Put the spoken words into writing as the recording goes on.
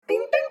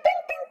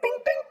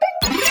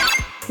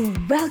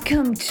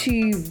Welcome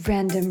to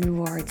Random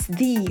Rewards,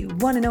 the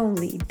one and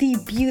only, the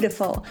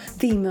beautiful,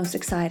 the most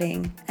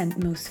exciting, and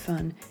most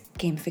fun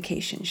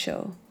gamification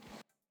show.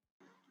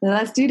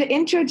 Let's do the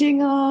intro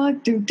jingle.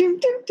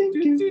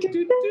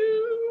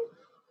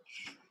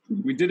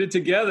 We did it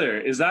together.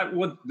 Is that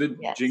what the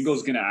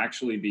jingle's going to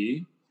actually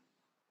be?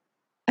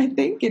 I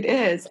think it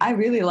is. I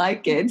really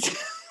like it.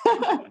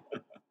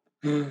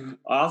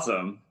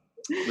 Awesome.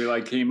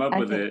 We came up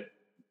with it.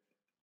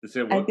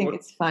 I think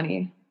it's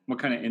funny. What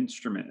kind of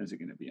instrument is it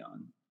going to be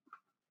on?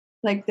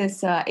 Like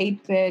this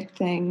 8-bit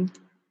thing,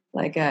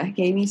 like a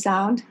gamey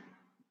sound.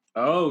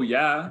 Oh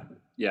yeah,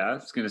 yeah.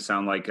 It's going to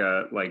sound like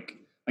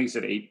you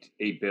said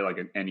 8-bit, like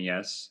an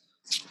NES.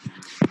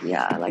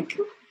 Yeah, like.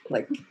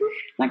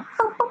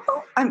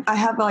 I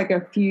have like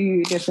a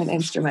few different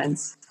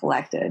instruments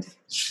collected,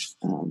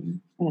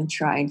 and I'm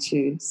trying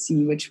to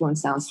see which one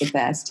sounds the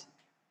best.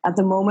 At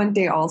the moment,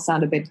 they all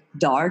sound a bit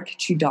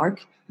too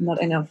dark,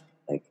 not enough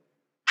like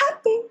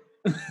happy.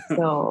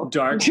 So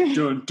dark,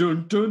 dun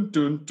dun dun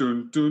dun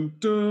dun dun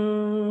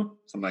dun,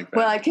 something like that.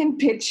 Well, I can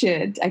pitch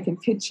it,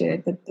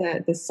 but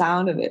the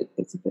sound of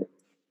it's a bit.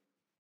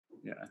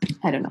 Yeah.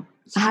 I don't know.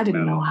 I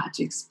didn't know how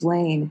to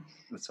explain.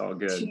 That's all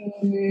good.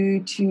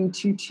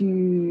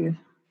 To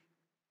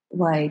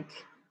like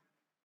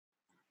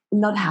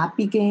not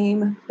happy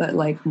game, but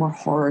like more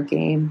horror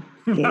game.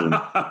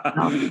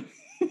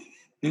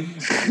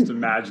 Just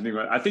imagining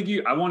what I think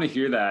I want to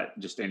hear that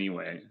just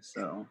anyway.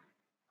 So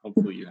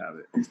hopefully you have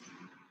it.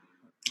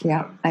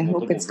 Yeah, I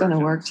hope it's going to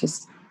work.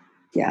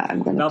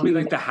 I'm going to. That'll be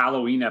like the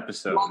Halloween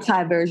episode.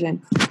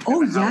 Multi-version.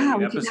 Oh yeah,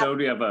 Halloween episode.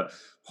 We have a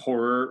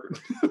horror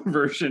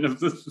version of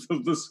the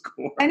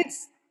score, and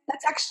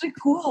that's actually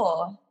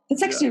cool.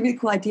 It's actually a really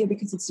cool idea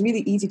because it's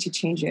really easy to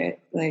change it.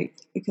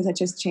 Because I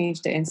just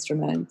changed the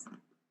instrument.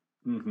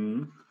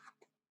 Mm-hmm.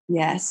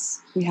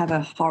 Yes, we have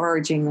a horror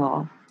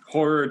jingle.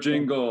 Horror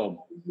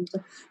jingle.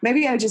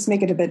 Maybe I'll just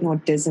make it a bit more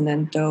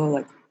dissonant though,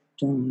 like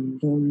dun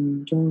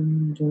dun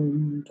dun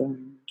dun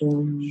dun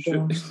dun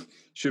dun.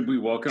 Should we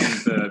welcome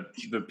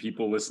the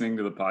people listening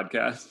to the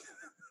podcast?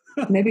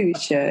 Maybe we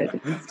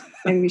should.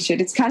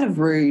 It's kind of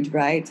rude,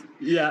 right?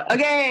 Yeah.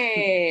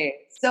 Okay.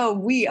 So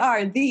we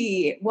are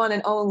the one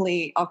and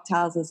only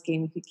Octal's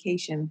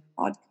Gamification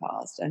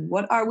Podcast. And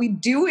what are we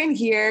doing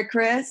here,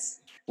 Chris?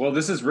 Well,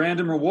 this is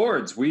Random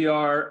Rewards. We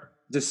are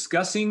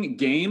discussing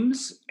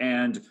games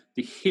and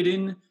the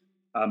hidden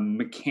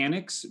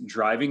mechanics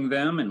driving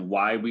them and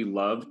why we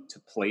love to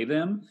play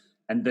them,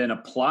 and then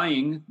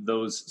applying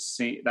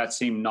that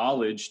same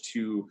knowledge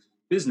to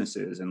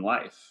businesses and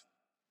life.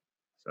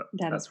 So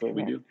that's what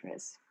we do,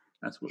 Chris.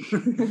 That's what.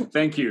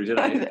 Thank you. Did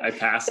I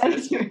pass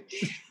it?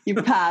 You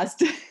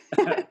passed.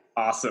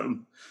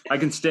 Awesome. I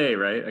can stay,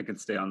 right? I can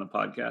stay on the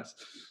podcast.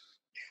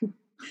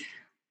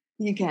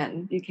 You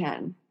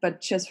can.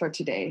 But just for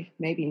today,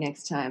 maybe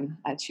next time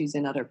I choose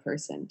another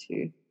person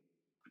to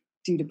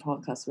do the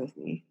podcast with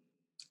me.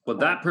 Well,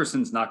 that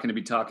person's not going to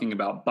be talking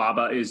about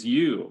Baba Is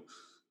You,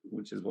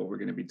 which is what we're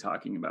going to be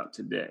talking about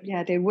today.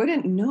 Yeah, they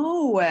wouldn't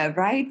know,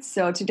 right?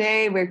 So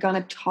today we're going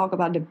to talk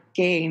about the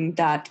game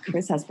that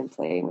Chris has been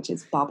playing, which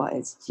is Baba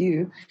Is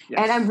You. Yes.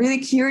 And I'm really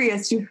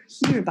curious to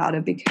hear about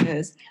it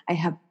because I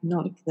have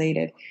not played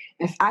it.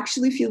 I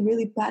actually feel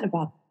really bad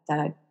about that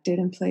I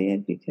didn't play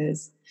it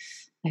because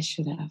I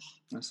should have.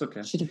 That's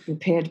okay. Should have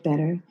prepared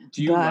better.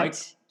 Do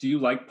you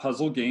like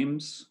puzzle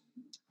games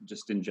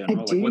just in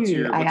general? I do. What's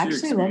your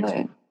actually love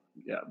it.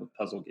 Yeah, with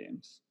puzzle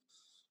games.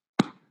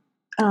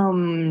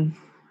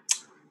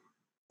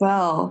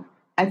 Well,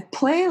 I've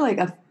played like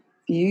a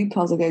few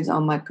puzzle games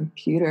on my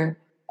computer,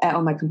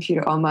 on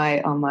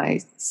my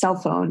cell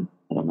phone,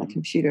 not on my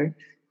computer.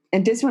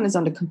 And this one is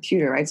on the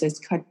computer, right? So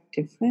it's quite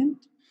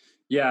different.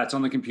 Yeah, it's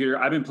on the computer.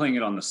 I've been playing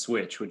it on the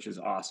Switch, which is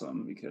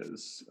awesome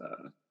because,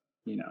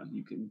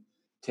 you can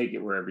take it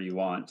wherever you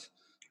want.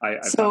 I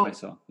found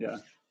myself, yeah.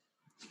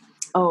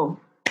 Oh,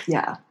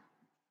 yeah.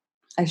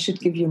 I should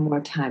give you more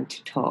time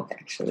to talk,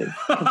 actually.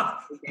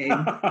 I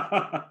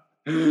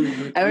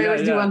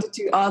really wanted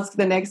to ask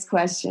the next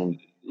question.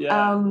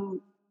 Yeah.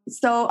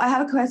 So I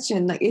have a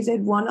question. Like, is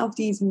it one of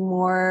these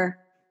more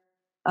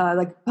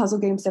like puzzle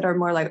games that are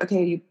more like,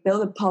 okay, you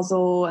build a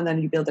puzzle and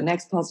then you build the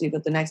next puzzle, you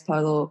build the next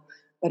puzzle,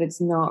 but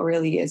it's not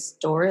really a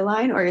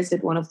storyline? Or is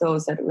it one of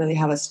those that really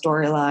have a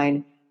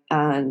storyline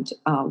and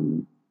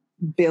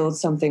build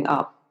something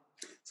up?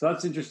 So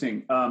that's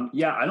interesting.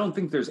 I don't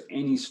think there's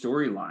any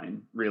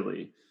storyline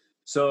really.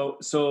 So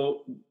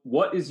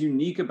what is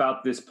unique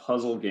about this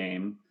puzzle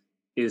game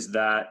is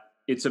that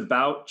it's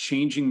about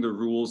changing the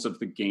rules of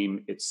the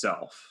game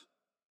itself.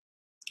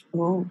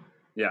 Oh.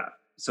 Yeah.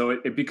 So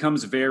it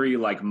becomes very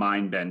like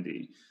mind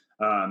bendy.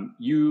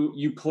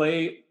 You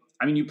play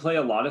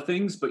a lot of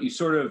things, but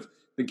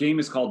the game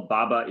is called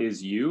Baba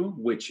Is You,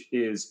 which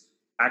is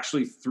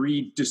actually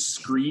 3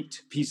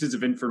 discrete pieces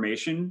of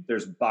information.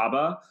 There's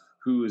Baba,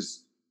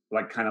 who's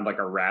like kind of like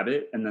a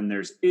rabbit, and then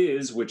there's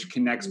Is, which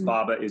connects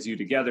Baba Is You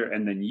together,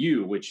 and then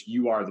You, which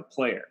you are the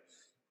player.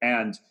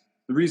 And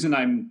the reason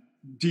I'm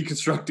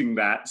deconstructing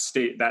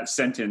that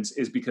sentence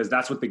is because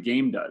that's what the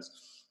game does.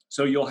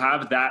 So you'll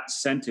have that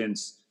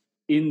sentence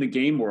in the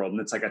game world,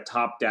 and it's like a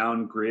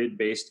top-down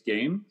grid-based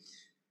game.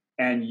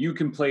 And you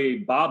can play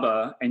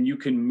Baba, and you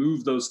can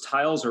move those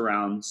tiles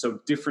around so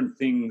different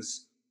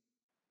things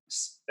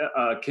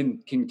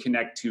can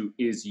connect to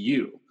is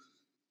you.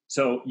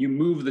 So you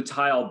move the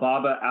tile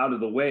Baba out of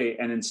the way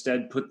and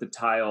instead put the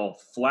tile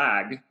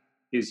flag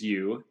is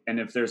you. And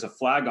if there's a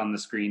flag on the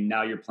screen,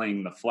 now you're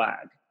playing the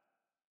flag.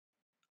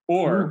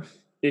 Or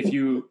if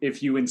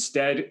you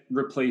instead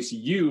replace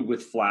you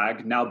with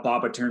flag, now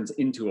Baba turns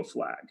into a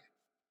flag.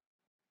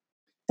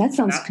 That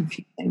sounds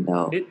confusing,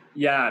 though. It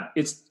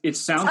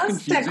sounds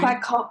confusing.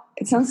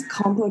 It sounds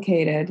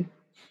complicated.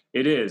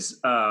 It is.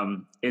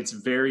 It's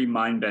very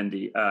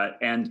mind-bendy.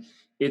 And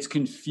it's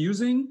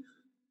confusing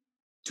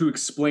to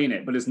explain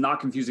it, but it's not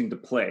confusing to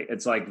play.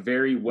 It's like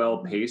very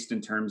well-paced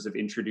in terms of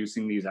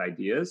introducing these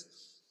ideas.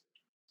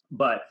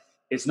 But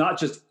it's not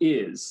just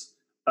is.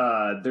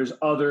 There's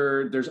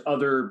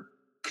other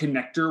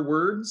connector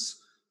words.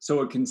 So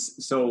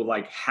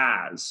like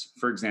has,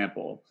 for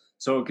example.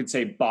 So it could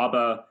say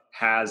Baba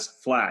has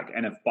flag.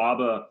 And if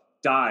Baba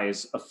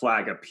dies, a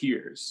flag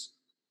appears.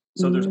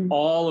 So there's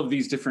all of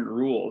these different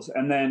rules.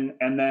 And then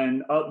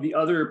the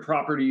other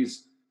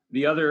properties,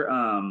 the other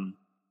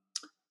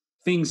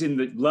things in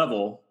the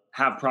level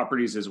have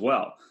properties as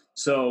well.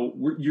 So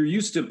you're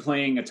used to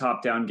playing a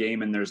top-down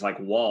game and there's like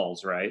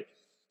walls, right?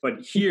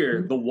 But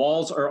here, the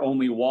walls are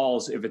only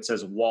walls if it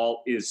says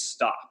wall is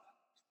stop.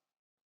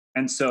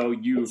 And so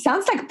it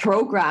sounds like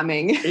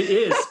programming. It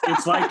is.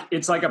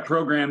 It's like a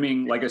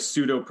programming, like a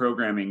pseudo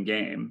programming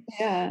game.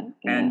 Yeah.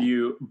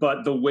 And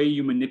but the way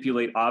you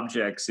manipulate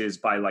objects is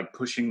by like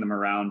pushing them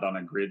around on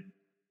a grid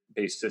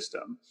based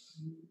system.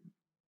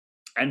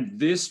 And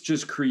this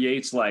just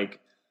creates like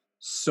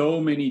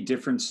so many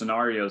different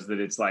scenarios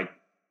that it's like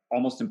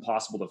almost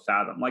impossible to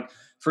fathom. Like,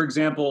 for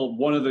example,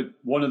 one of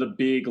the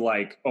big,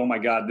 like, oh my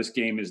God, this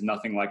game is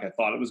nothing like I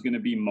thought it was going to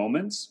be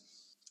moments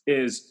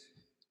is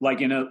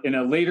like in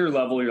a later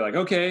level, you're like,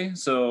 okay,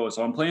 so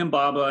I'm playing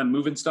Baba, I'm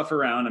moving stuff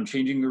around, I'm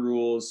changing the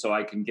rules so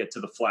I can get to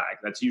the flag.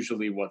 That's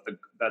usually what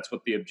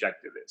the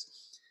objective is.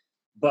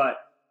 But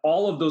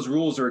all of those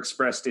rules are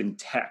expressed in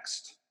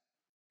text,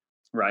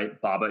 right?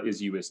 Baba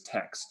is you as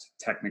text,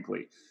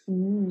 technically.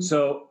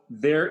 So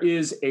there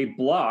is a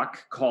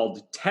block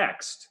called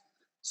text.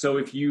 So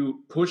if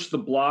you push the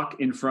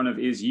block in front of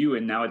is you,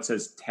 and now it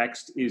says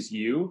text is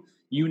you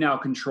now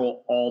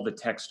control all the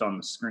text on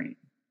the screen.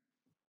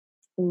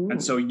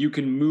 And so you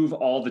can move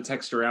all the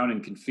text around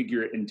and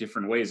configure it in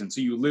different ways. And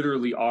so you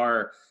literally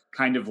are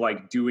kind of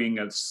like doing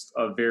a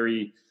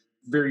very,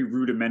 very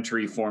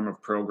rudimentary form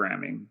of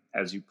programming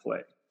as you play.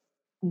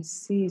 I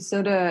see.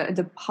 So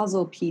the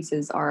puzzle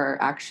pieces are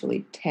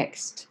actually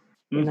text,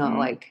 not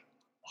like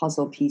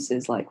puzzle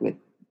pieces like with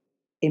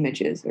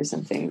images or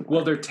something.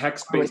 Well, they're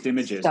text-based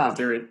images, but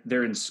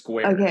they're in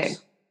squares. Okay.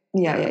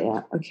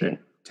 Yeah. Okay. They're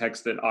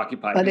text that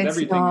occupy. But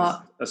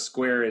a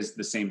square is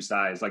the same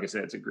size. Like I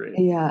said, it's a grid.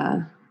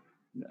 Yeah.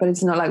 But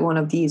it's not like one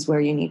of these where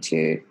you need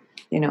to,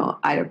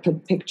 either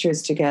put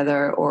pictures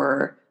together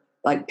or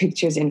like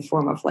pictures in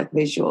form of like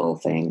visual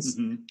things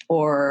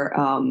or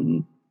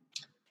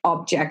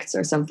objects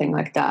or something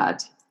like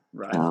that.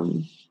 Right.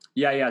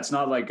 Yeah. It's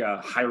not like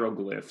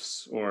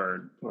hieroglyphs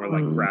or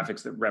like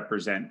graphics that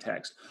represent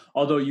text.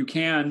 Although you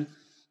can,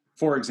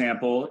 for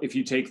example, if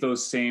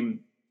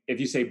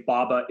you say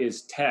Baba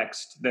is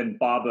text, then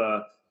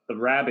Baba, the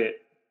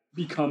rabbit,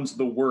 becomes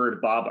the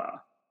word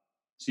Baba.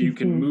 So you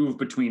can move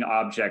between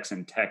objects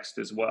and text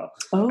as well.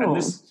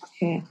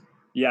 Okay.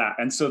 Yeah.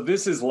 And so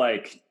this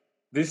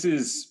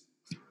is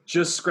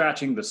just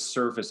scratching the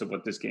surface of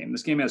what this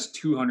game has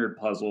 200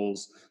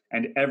 puzzles,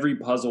 and every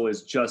puzzle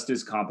is just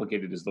as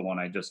complicated as the one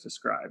I just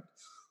described.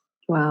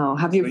 Wow.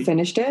 Have you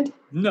finished it?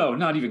 No,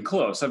 not even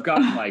close. I've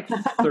gotten like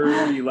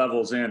 30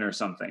 levels in or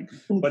something,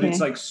 but it's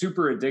like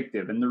super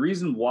addictive. And the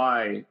reason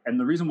why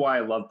I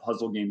love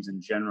puzzle games in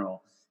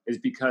general is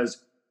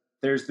because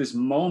there's this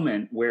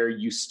moment where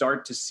you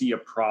start to see a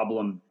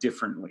problem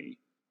differently.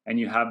 And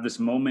you have this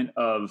moment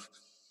of,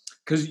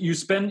 because you're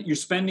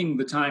spending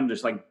the time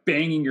just like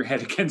banging your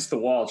head against the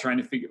wall, trying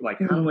to figure like,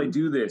 how do I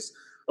do this?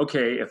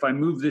 Okay, if I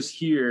move this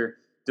here,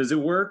 does it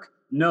work?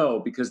 No,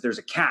 because there's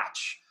a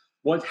catch.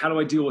 How do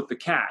I deal with the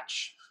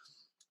catch?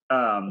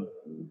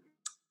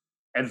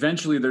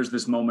 Eventually there's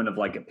this moment of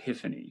like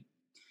epiphany.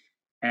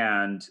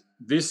 And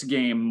this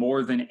game,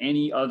 more than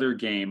any other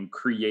game,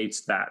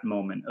 creates that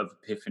moment of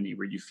epiphany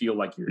where you feel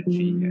like you're a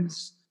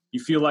genius. You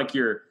feel like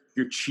you're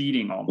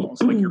cheating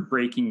almost, like you're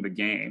breaking the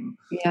game.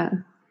 Yeah.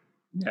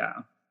 Yeah.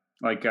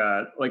 Like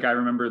I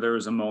remember there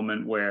was a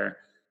moment where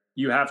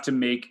you have to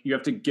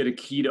get a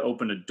key to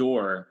open a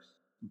door,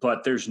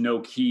 but there's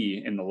no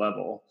key in the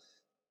level.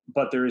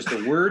 But there is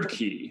the word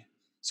key.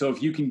 So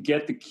if you can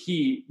get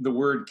the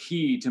word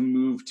key to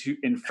move to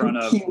in front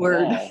of the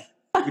wall,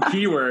 the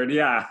keyword,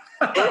 yeah.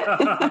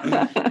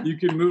 You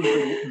can move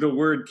the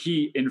word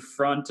key in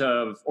front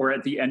of or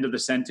at the end of the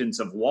sentence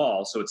of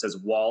wall. So it says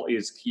wall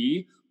is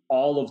key.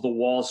 All of the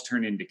walls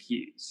turn into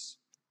keys.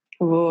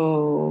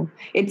 Whoa.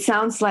 It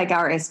sounds like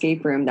our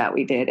escape room that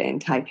we did in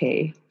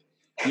Taipei.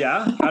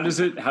 Yeah. How does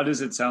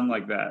it sound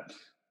like that?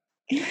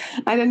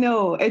 I don't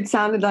know. It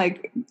sounded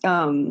like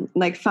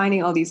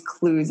finding all these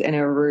clues in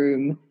a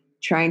room,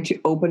 trying to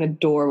open a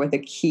door with a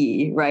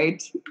key,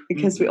 right?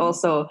 Because we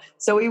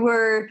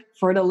were,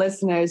 for the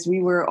listeners,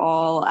 we were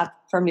all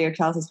from the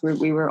Classes group,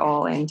 we were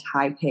all in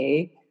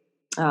Taipei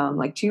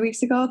like 2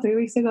 weeks ago, 3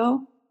 weeks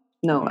ago.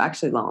 No,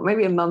 actually long,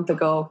 maybe a month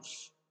ago.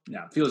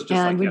 Yeah, it feels just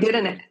and like we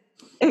yesterday.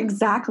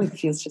 Exactly, it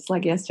feels just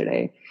like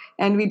yesterday.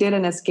 And we did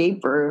an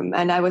escape room,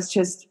 and I was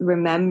just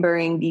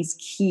remembering these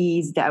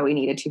keys that we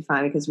needed to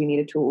find because we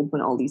needed to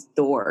open all these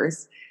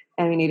doors,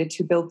 and we needed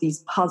to build these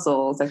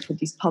puzzles, like put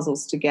these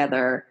puzzles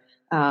together,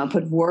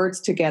 put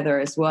words together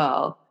as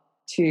well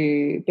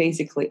to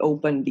basically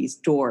open these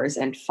doors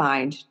and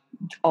find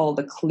all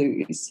the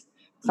clues,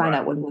 find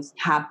out what was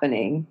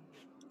happening.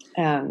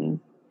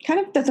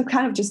 That's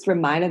kind of just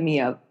reminded me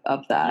of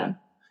that.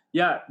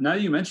 Yeah, now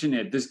that you mention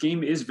it, this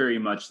game is very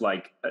much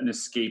like an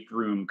escape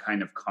room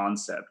kind of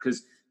concept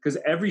because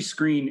every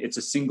screen, it's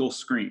a single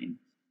screen.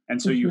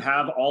 And so you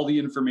have all the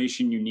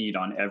information you need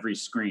on every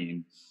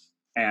screen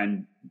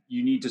and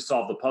you need to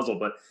solve the puzzle.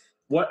 But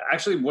what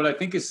I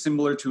think is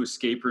similar to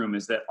escape room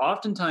is that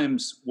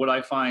oftentimes what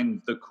I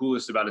find the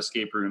coolest about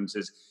escape rooms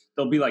is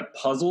there'll be like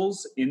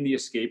puzzles in the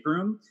escape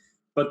room,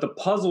 but the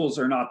puzzles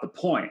are not the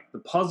point. The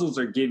puzzles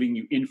are giving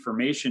you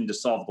information to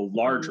solve the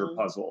larger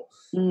puzzle.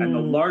 And the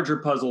larger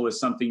puzzle is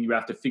something you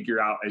have to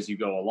figure out as you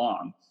go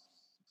along.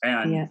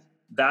 And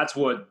that's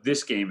what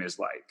this game is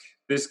like.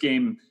 This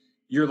game,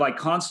 you're like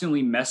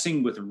constantly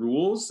messing with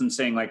rules and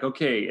saying like,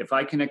 okay, if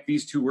I connect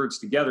these two words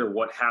together,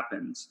 what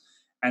happens?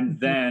 And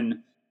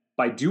then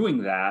by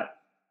doing that,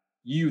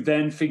 you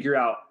then figure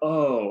out,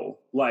 oh,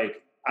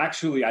 like,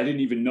 actually, I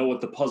didn't even know what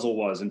the puzzle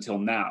was until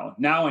now.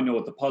 Now I know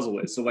what the puzzle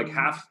is. So like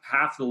half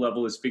the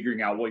level is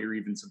figuring out what you're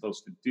even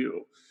supposed to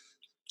do.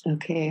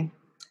 Okay.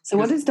 So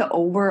what is the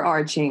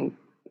overarching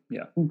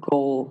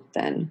goal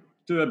then?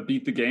 To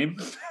beat the game,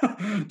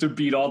 to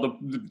beat all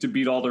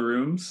the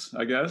rooms,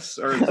 I guess,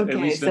 or at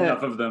least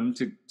enough of them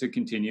to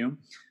continue.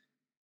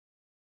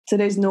 So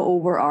there's no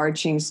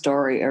overarching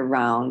story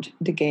around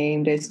the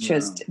game. There's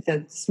just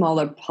the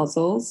smaller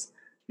puzzles,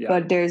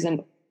 but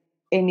in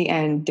the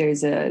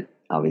end,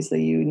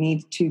 obviously you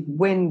need to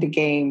win the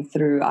game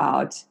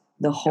throughout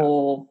the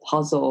whole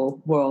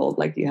puzzle world.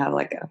 Like you have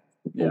like a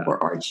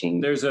overarching.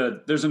 There's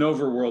an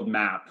overworld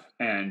map,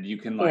 and you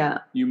can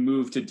you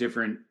move to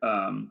different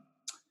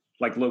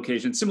like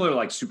locations, similar to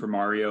like Super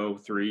Mario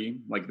 3.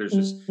 Like there's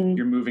just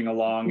you're moving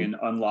along and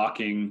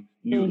unlocking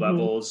new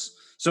levels.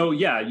 So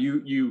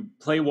you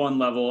play one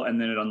level and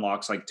then it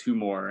unlocks like two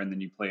more, and then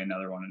you play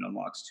another one and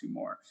unlocks two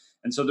more.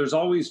 And so there's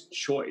always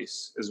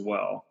choice as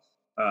well.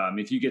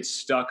 If you get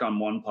stuck on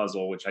one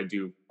puzzle, which I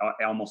do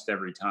almost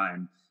every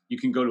time, you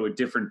can go to a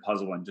different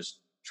puzzle and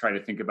just try to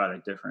think about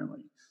it differently.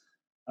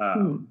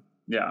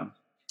 Yeah.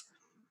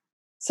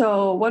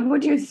 So what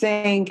would you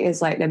think is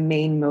like the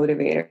main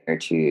motivator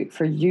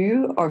for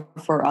you or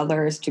for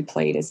others to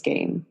play this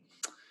game?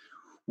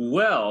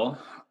 Well,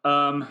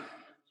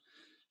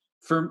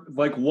 for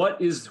like, what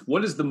is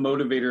the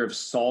motivator of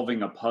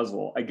solving a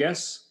puzzle? I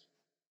guess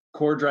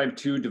Core Drive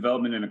 2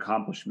 development and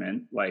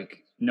accomplishment,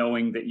 like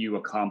knowing that you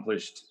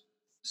accomplished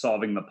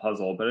solving the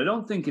puzzle, but I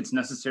don't think it's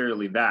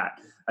necessarily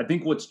that. I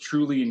think what's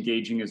truly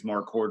engaging is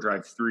more Core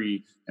Drive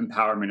 3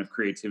 empowerment of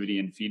creativity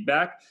and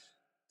feedback,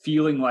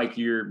 feeling like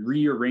you're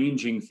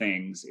rearranging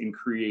things in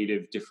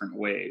creative different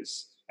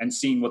ways and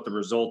seeing what the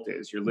result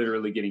is. You're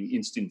literally getting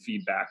instant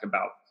feedback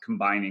about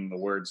combining the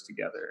words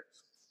together.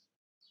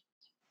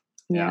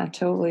 Yeah,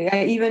 totally.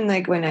 I even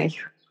like when I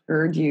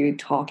heard you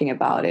talking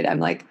about it, I'm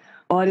like,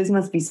 oh, this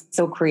must be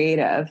so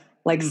creative.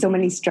 Like so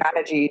many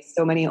strategies,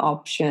 so many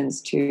options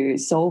to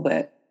solve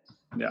it.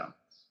 Yeah.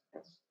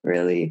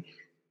 Really.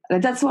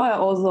 And that's what I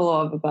also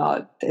love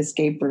about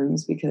escape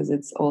rooms, because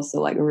it's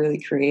also like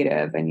really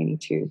creative and you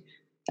need to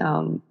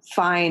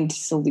find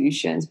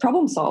solutions,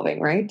 problem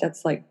solving, right?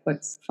 That's like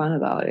what's fun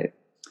about it.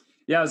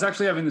 Yeah, I was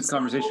actually having this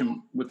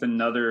conversation with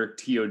another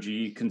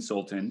TOG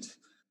consultant,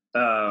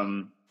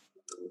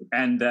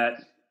 and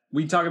that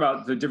we talk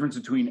about the difference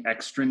between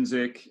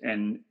extrinsic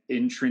and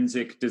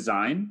intrinsic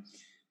design.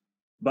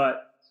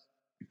 But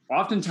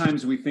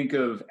oftentimes we think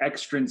of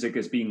extrinsic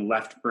as being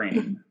left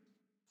brain.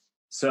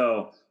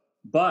 So,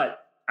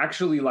 but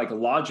actually like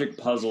logic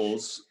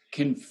puzzles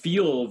can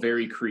feel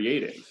very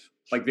creative.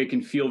 Like they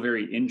can feel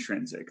very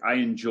intrinsic. I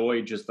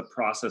enjoy just the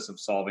process of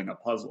solving a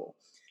puzzle.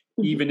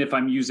 Even if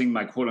I'm using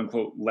my quote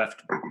unquote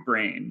left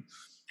brain,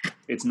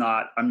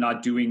 I'm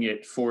not doing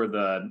it for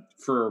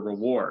a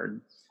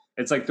reward.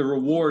 It's like the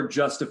reward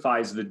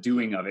justifies the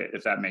doing of it,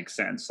 if that makes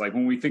sense. Like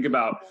when we think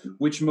about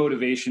which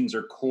motivations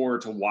are core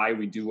to why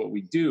we do what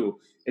we do,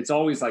 it's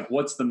always like,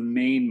 what's the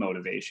main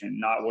motivation,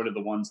 not what are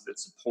the ones that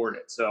support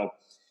it. So,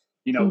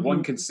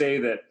 one could say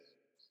that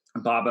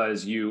Baba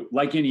Is You,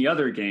 like any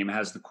other game,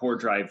 has the Core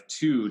Drive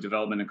 2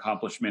 development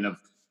accomplishment of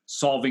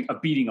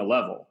beating a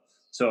level.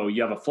 So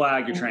you have a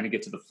flag, you're trying to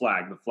get to the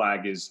flag. The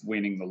flag is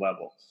winning the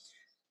level.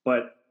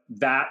 But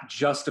that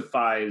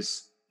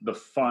justifies the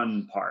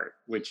fun part,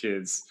 which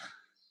is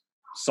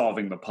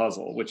solving the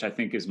puzzle, which I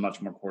think is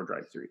much more Core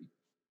Drive 3.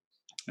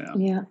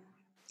 Yeah,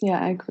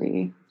 I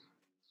agree.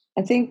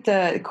 I think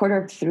the Core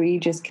Drive 3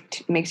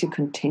 just makes you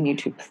continue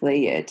to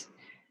play it.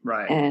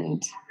 Right.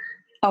 And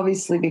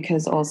obviously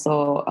because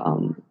also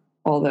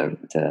all the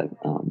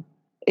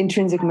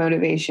intrinsic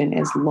motivation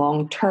is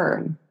long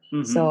term.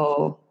 Mm-hmm.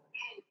 So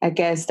I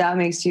guess that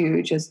makes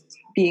you just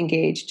be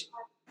engaged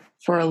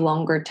for a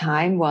longer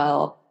time,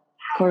 while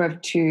Core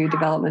Drive 2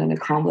 development and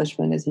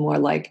accomplishment is more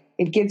like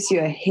it gives you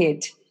a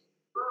hit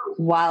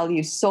while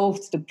you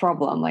solved the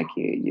problem. Like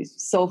you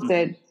solved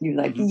it, you're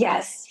like,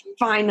 yes,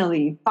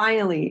 finally.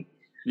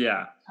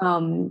 Yeah.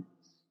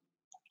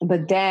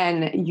 But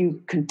then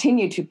you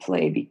continue to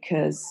play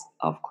because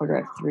of Core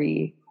Drive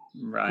 3.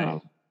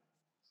 Right.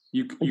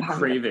 You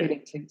crave it.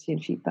 Creativity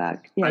and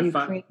feedback. Yeah,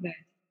 crave it.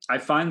 I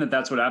find that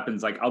that's what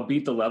happens. Like I'll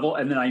beat the level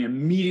and then I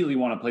immediately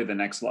want to play the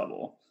next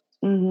level.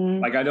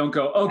 Mm-hmm. Like I don't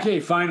go, okay,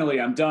 finally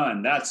I'm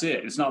done. That's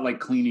it. It's not like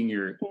cleaning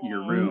your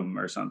room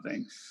or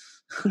something.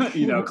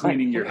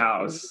 Cleaning your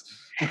house.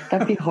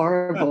 That'd be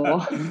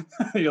horrible.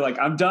 You're like,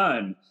 I'm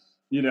done.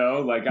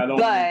 Like I don't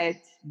want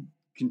to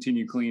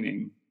continue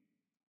cleaning.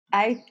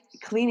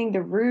 Cleaning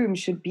the room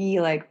should be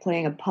like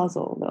playing a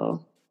puzzle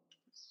though.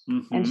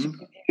 Mm-hmm. And should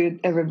give you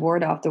a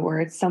reward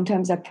afterwards.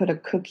 Sometimes I put a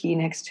cookie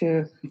next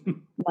to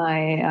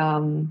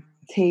my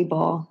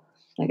table.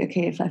 Like,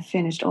 okay, if I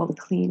finished all the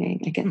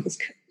cleaning, I get this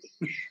cookie.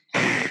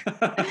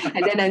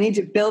 And then I need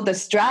to build a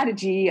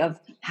strategy of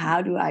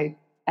how do I,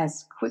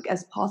 as quick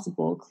as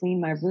possible, clean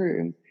my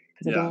room,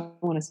 because I don't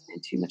want to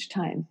spend too much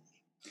time.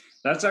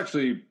 That's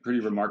actually pretty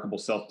remarkable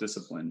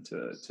self-discipline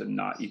to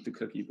not eat the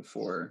cookie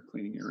before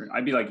cleaning your room.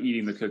 I'd be like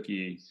eating the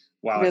cookie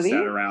while I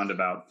sat around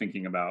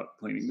thinking about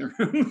cleaning the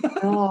room.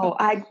 Oh,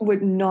 I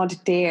would not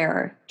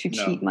dare to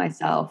cheat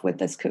myself with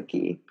this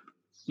cookie.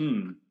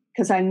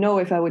 Because I know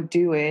if I would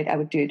do it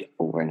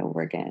over and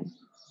over again.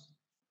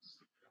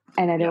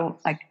 And I don't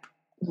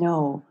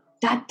no,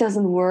 that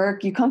doesn't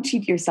work. You can't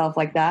cheat yourself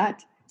like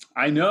that.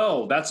 I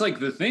know. That's like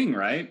the thing,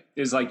 right?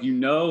 Is like,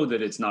 that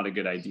it's not a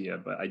good idea,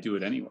 but I do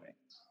it anyway.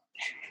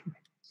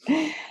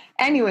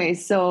 Anyway,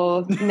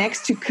 so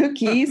next to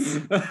cookies,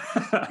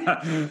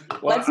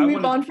 let's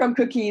move on from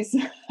cookies.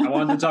 I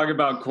wanted to talk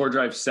about Core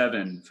Drive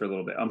 7 for a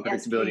little bit,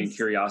 unpredictability and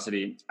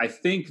curiosity. I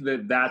think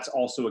that that's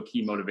also a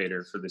key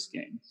motivator for this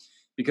game,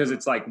 because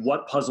it's like,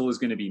 what puzzle is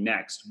going to be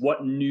next?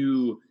 What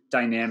new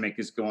dynamic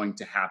is going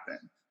to happen?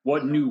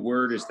 What new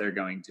word is there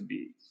going to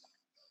be?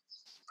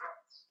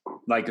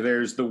 Like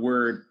there's the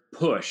word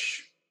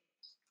push,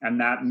 and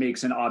that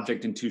makes an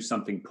object into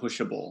something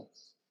pushable.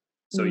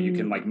 So you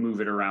can like move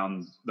it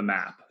around the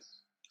map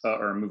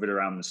or move it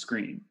around the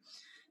screen.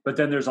 But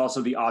then there's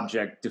also the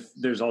object,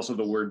 there's also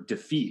the word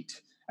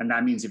defeat. And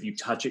that means if you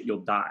touch it,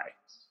 you'll die.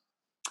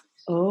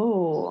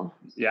 Oh.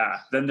 Yeah.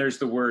 Then there's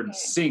the word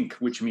sink,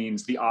 which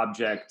means the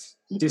object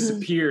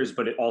disappears,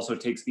 but it also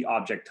takes the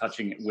object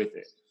touching it with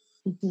it.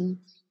 Mm-hmm.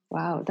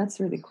 Wow, that's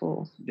really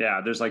cool.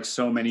 Yeah. There's like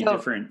so many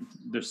different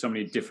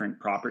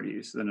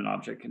properties that an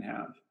object can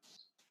have.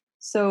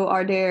 So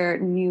are there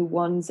new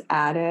ones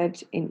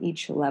added in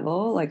each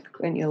level, like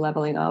when you're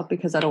leveling up?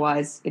 Because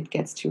otherwise it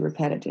gets too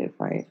repetitive,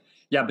 right?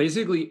 Yeah,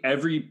 basically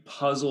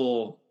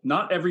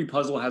not every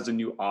puzzle has a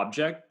new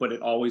object, but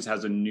it always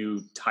has a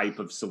new type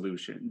of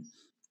solution.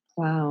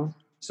 Wow.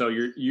 So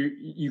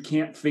you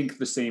can't think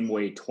the same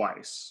way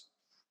twice.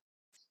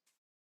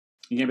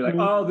 You can't be like,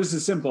 oh, this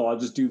is simple, I'll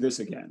just do this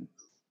again.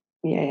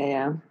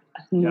 Yeah.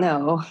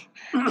 No,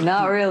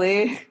 not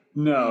really.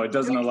 No, it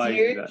doesn't allow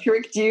you to do that.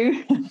 Tricked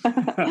you.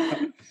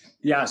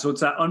 Yeah, so it's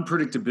that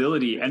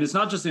unpredictability. And it's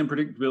not just the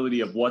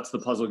unpredictability of what's the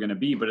puzzle going to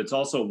be, but it's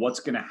also what's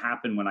going to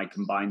happen when I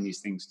combine these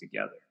things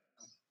together.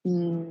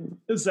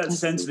 It's that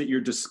sense that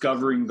you're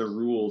discovering the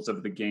rules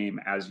of the game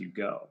as you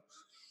go.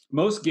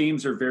 Most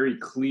games are very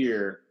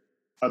clear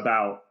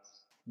about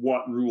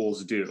what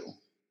rules do,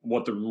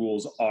 what the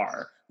rules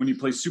are. When you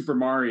play Super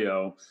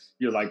Mario,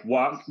 you're like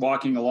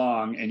walking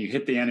along and you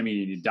hit the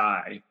enemy and you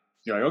die.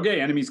 You're like, okay,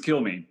 enemies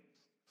kill me.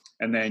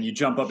 And then you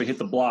jump up and hit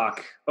the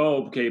block.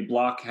 Oh, okay,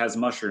 block has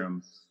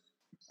mushroom.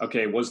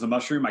 Okay, was the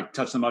mushroom? I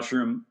touch the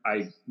mushroom,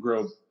 I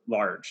grow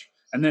large.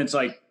 And then it's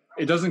like,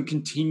 it doesn't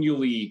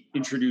continually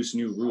introduce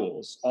new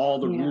rules. All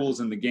the rules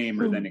in the game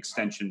are then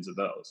extensions of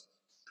those.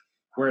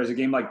 Whereas a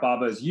game like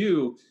Baba Is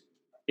You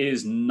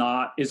is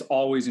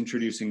always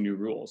introducing new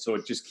rules. So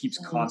it just keeps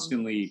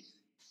constantly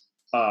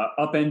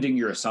upending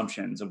your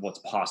assumptions of what's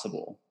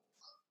possible.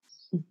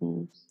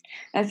 Mm-hmm.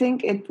 I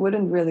think it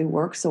wouldn't really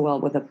work so well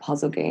with a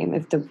puzzle game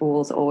if the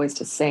rules are always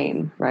the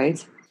same,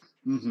 right?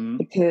 Mm-hmm.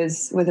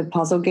 Because with a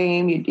puzzle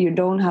game, you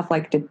don't have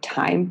like the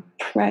time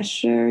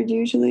pressure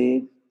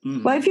usually.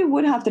 Mm-hmm. Well, if you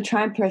would have the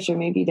time pressure,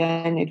 maybe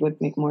then it would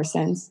make more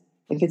sense.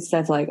 If it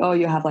says like, oh,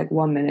 you have like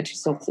 1 minute to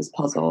solve this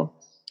puzzle.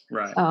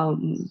 Right. Oh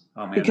man,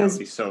 because that would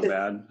be so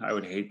bad. I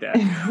would hate that.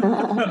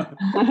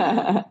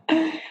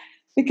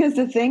 Because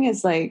the thing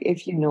is like,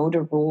 if you know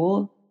the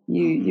rule,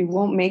 You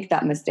won't make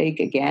that mistake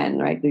again,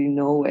 right? You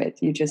know it.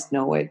 You just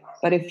know it.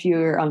 But if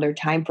you're under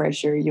time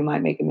pressure, you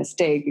might make a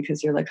mistake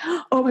because you're like,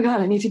 oh my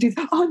God, I need to do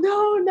that.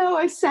 Oh no,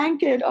 I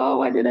sank it. Oh,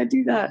 why did I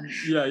do that?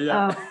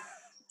 Yeah.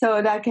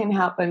 So that can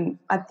happen.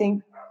 I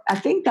think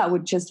that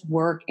would just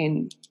work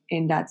in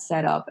that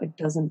setup. It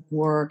doesn't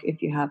work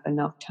if you have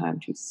enough time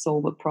to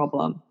solve a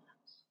problem.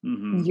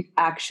 Mm-hmm. You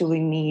actually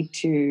need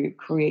to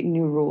create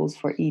new rules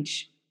for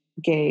each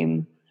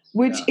game,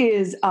 which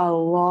is a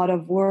lot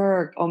of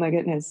work. Oh my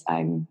goodness,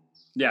 I'm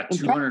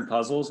 200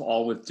 puzzles,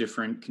 all with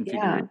different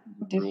configurations.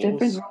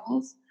 Different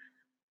rules.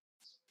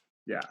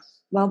 Yeah.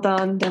 Well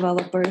done,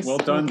 developers. Well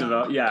done,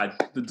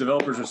 the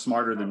developers are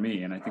smarter than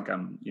me, and I think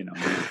I'm,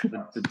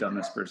 the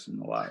dumbest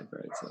person alive,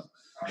 right?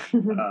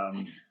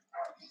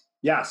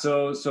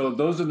 So, so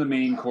those are the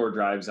main core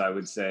drives, I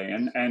would say,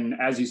 and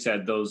as you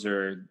said, those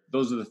are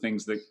the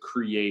things that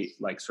create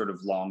like sort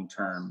of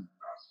long-term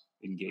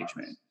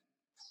engagement.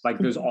 Like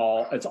it's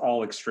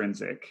all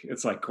extrinsic.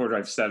 It's like Core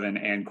Drive 7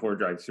 and Core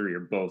Drive 3 are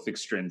both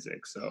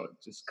extrinsic. So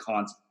just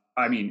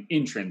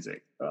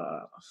intrinsic.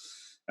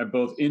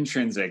 Both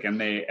intrinsic,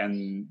 and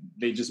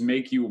they just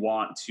make you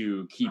want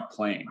to keep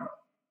playing.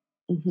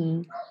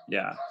 Mm-hmm.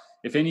 Yeah.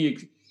 If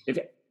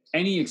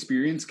any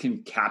experience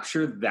can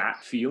capture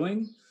that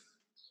feeling,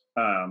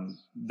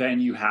 then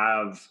you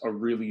have a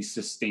really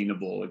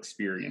sustainable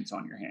experience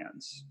on your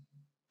hands.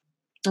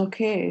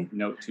 Okay.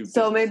 Note to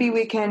so maybe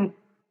we can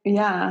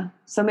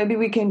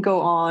go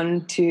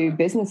on to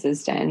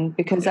businesses then,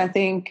 because I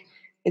think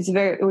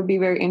it would be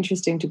very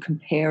interesting to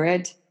compare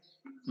it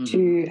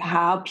to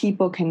how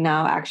people can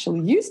now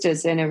actually use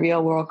this in a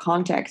real world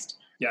context.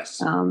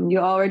 Yes. You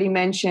already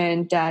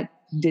mentioned that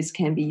this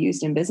can be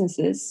used in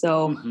businesses.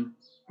 So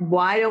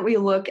why don't we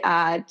look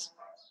at,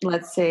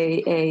 let's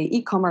say, a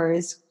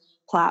e-commerce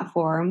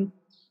platform?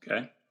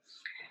 Okay.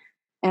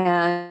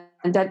 And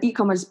that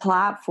e-commerce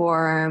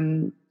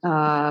platform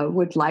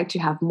would like to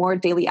have more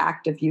daily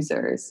active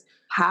users.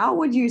 How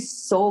would you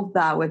solve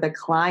that with a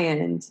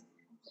client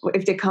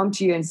if they come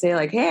to you and say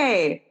like,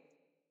 hey,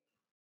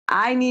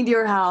 I need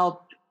your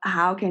help.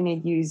 How can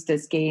I use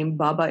this game,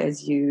 Baba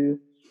Is You?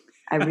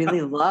 I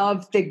really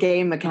love the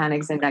game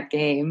mechanics in that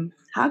game.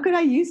 How could I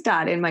use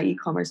that in my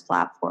e-commerce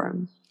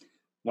platform?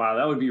 Wow,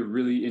 that would be a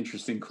really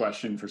interesting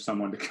question for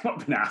someone to come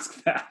up and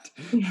ask that.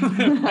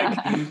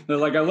 They're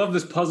like, I love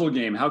this puzzle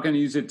game. How can I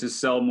use it to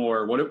sell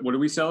more? What are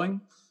we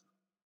selling?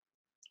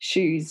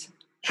 Shoes.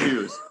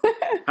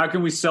 How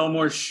can we sell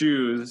more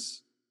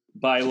shoes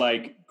by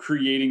like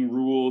creating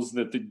rules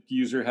that the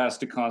user has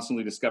to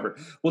constantly discover?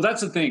 Well,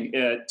 that's the thing.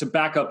 To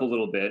back up a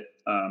little bit,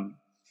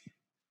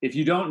 if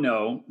you don't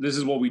know, this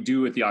is what we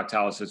do at the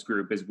Octalysis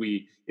Group: is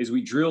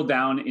we drill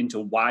down into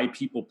why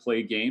people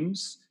play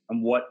games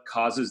and what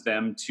causes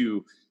them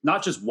to,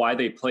 not just why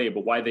they play,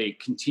 but why they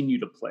continue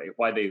to play,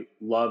 why they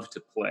love to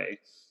play,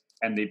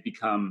 and they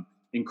become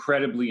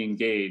incredibly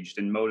engaged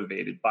and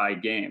motivated by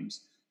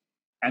games.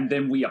 And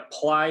then we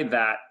apply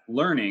that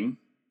learning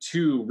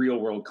to real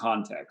world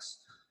context.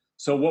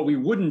 So what we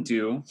wouldn't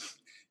do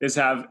is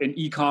have an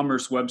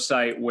e-commerce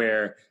website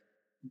where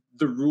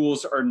the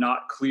rules are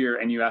not clear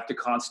and you have to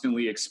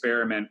constantly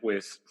experiment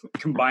with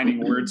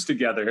combining words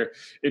together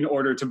in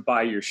order to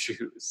buy your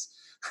shoes.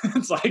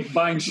 It's like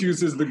buying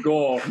shoes is the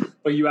goal,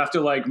 but you have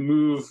to like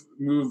move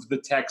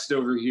the text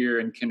over here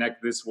and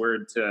connect this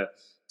word to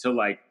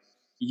like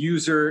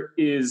user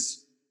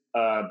is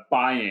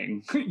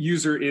buying,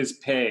 user is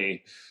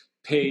pay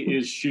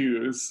is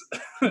shoes.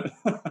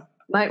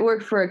 Might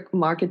work for a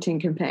marketing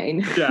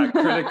campaign.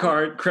 Yeah,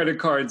 credit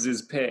cards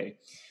is pay.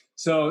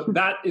 So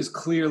that is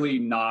clearly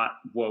not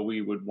what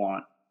we would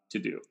want to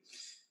do.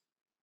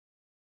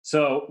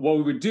 So what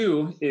we would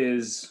do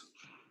is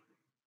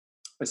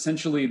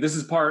essentially, this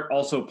is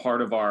also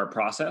part of our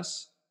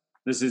process.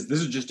 This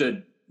is just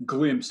a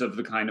glimpse of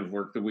the kind of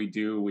work that we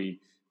do. We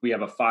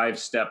have a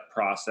 5-step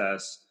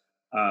process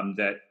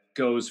that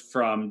goes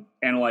from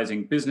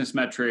analyzing business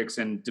metrics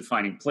and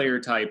defining player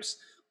types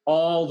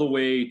all the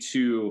way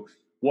to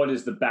what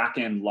is the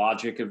back-end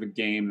logic of the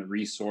game, the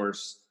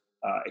resource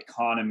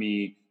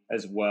economy,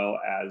 as well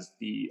as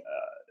the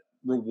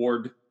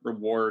reward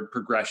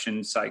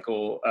progression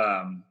cycle,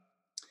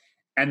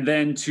 and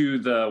then to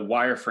the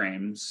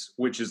wireframes,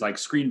 which is like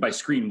screen by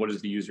screen, what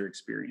is the user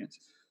experience?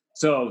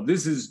 So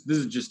this is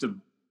just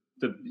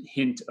the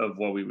hint of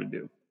what we would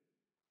do.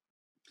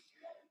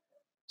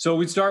 So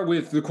we'd start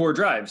with the core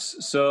drives.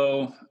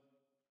 So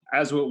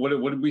what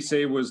did we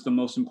say was the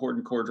most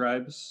important core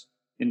drives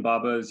in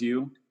Baba Is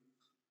You?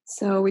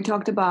 So we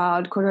talked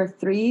about Core Drive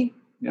 3,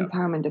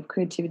 empowerment of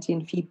creativity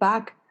and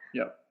feedback.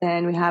 Yep.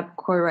 Then we have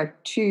Core Drive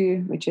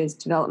 2, which is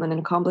development and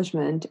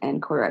accomplishment,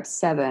 and Core Drive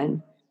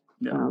 7,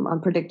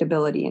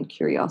 unpredictability and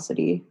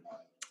curiosity.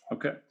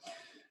 Okay.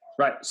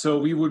 Right. So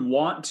we would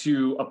want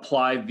to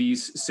apply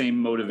these same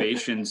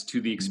motivations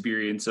to the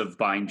experience of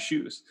buying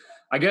shoes.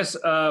 I guess,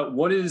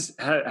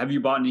 have you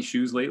bought any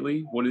shoes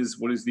lately? What is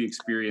the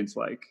experience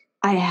like?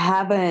 I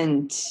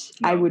haven't.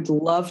 No. I would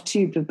love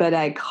to, but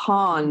I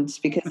can't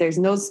because there's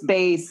no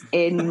space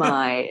in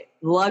my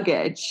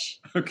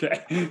luggage.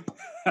 Okay.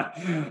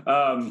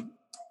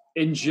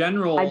 In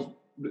general,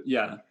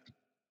 yeah.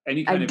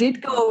 Any kind I of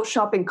did go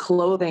shopping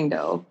clothing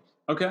though,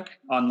 okay,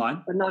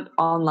 online. but not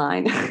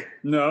online.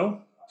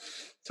 No,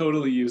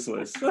 totally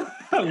useless.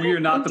 We are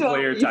not the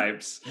player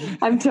types.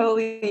 I'm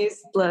totally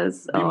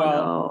useless. Meanwhile, Oh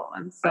no,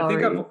 I'm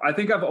sorry. I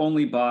think I've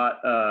only bought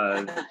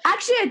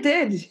Actually, I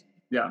did.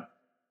 yeah.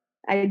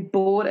 I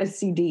bought a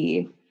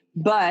CD,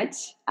 but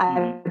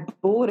I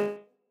bought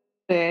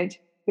it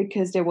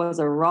because there was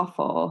a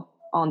raffle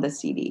on the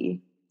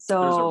CD.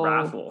 So There's a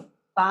raffle.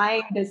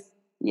 buying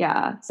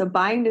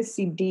the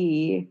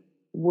CD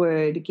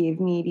would give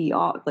me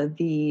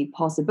the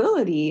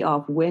possibility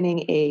of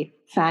winning a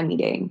fan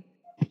meeting.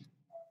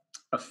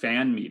 A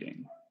fan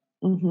meeting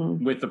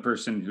Mm-hmm. with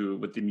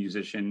with the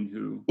musician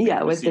who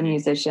with the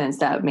musicians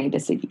that made the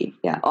CD.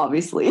 Yeah,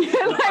 obviously.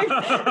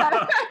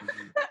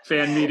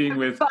 Fan meeting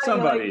with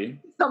somebody.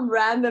 Some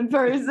random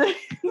person.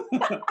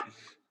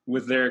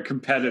 With their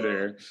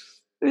competitor.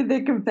 With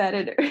the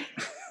competitor.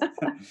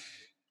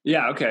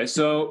 Yeah, okay.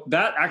 So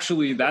that's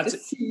the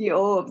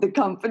CEO of the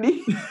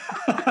company.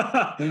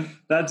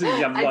 That's you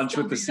have lunch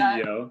with the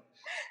CEO.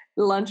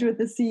 Lunch with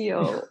the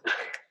CEO.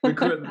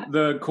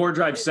 The Core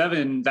Drive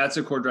 7, that's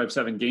a Core Drive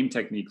 7 game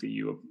technique that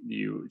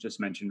you just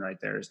mentioned right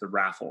there, is the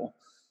raffle.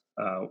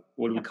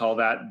 What do we call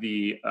that?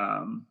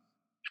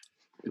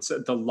 It's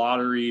the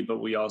lottery, but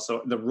we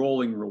also the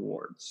rolling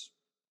rewards.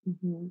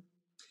 Mm-hmm.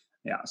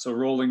 Yeah, so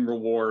rolling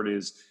reward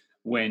is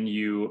when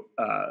you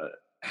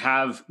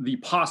have the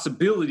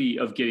possibility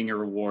of getting a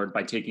reward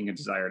by taking a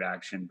desired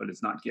action, but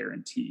it's not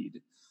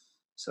guaranteed.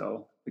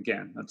 So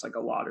again, that's like a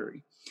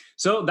lottery.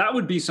 So that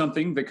would be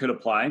something that could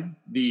apply.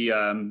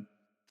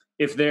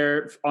 If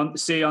they're on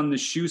the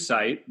shoe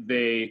site,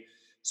 the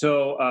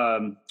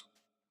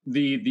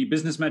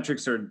business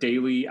metrics are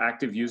daily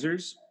active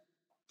users.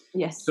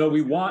 Yes.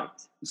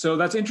 So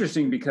that's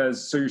interesting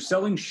because you're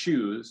selling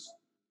shoes,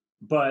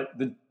 but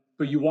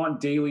you want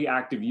daily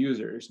active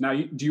users. Now,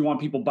 do you want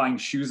people buying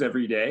shoes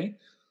every day?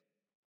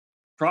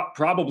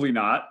 Probably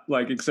not,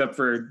 except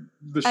for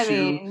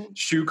the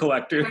shoe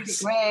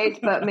collectors.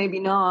 Great, but maybe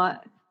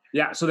not.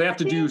 Yeah, so they have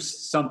to do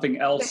something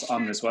else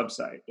on this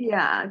website.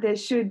 Yeah, they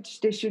should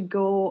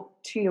go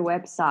to your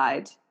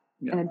website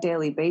on a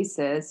daily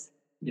basis,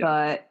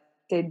 but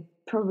they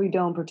probably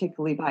don't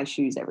particularly buy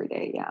shoes every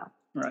day. Yeah,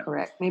 right.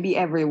 Correct. Maybe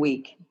every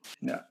week.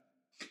 Yeah.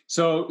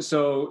 So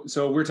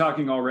we're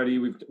talking already.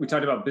 We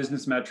talked about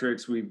business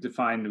metrics. We've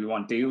defined we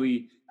want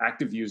daily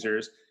active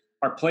users.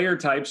 Our player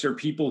types are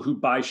people who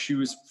buy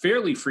shoes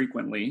fairly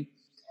frequently.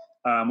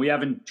 We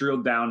haven't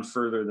drilled down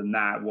further than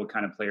that. What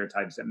kind of player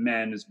types? That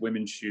men's,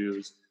 women's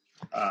shoes?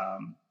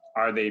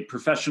 Are they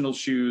professional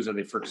shoes? Are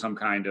they for some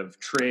kind of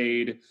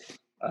trade?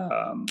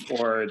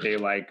 Or are they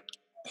like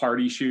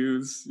party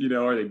shoes?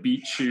 Are they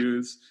beach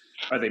shoes?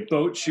 Are they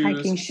boat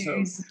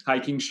shoes?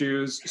 Hiking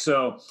shoes.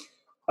 So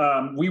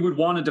we would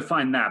want to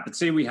define that. But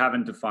say we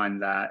haven't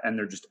defined that and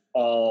they're just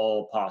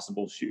all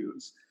possible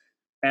shoes.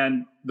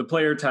 And the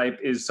player type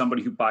is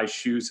somebody who buys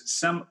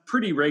shoes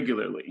pretty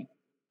regularly.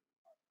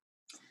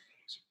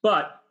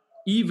 But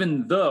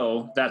even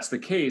though that's the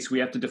case, we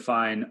have to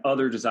define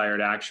other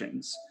desired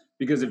actions.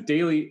 Because if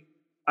daily,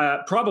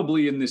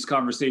 probably in this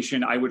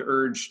conversation, I would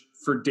urge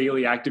for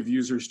daily active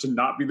users to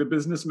not be the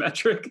business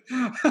metric.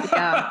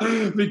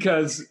 Yeah.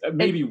 Because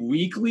maybe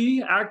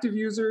weekly active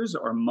users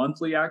or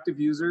monthly active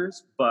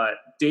users, but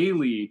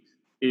daily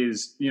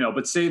is,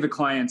 but say the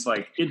client's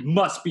it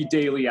must be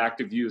daily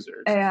active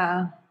users.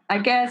 Yeah. I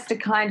guess the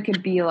client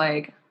could be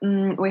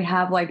we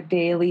have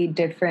daily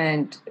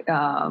different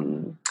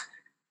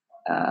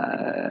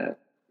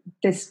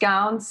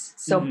discounts,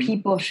 so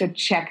people should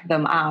check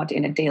them out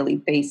in a daily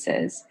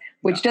basis,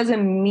 which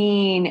doesn't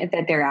mean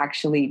that they're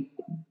actually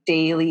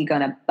daily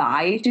gonna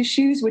buy the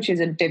shoes, which is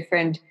a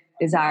different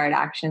desired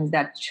actions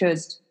that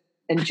just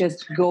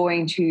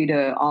going to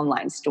the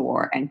online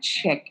store and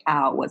check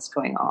out what's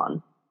going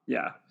on.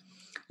 Yeah,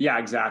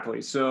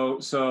 exactly. So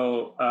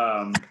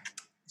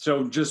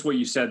just what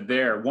you said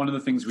there, one of the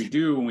things we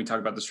do when we talk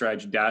about the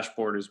strategy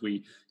dashboard is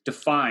we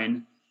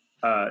define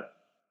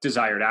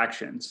desired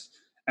actions.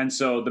 And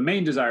so the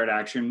main desired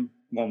action,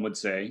 one would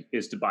say,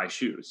 is to buy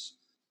shoes.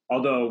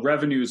 Although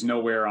revenue is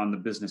nowhere on the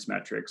business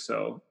metric.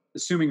 So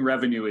assuming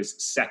revenue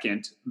is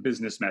second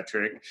business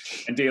metric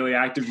and daily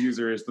active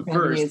user is the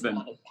first, then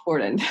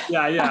important.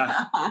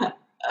 Yeah.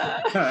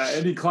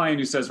 Any client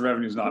who says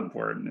revenue is not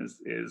important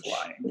is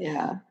lying.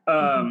 Yeah.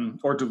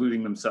 Or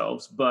deluding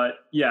themselves.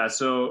 But yeah,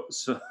 so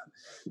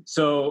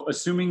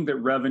assuming that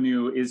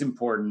revenue is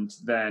important,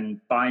 then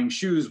buying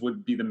shoes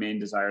would be the main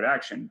desired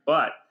action.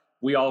 But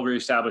we already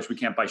established we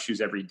can't buy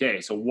shoes every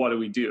day. So what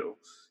do?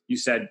 You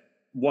said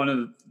one of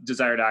the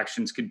desired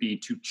actions could be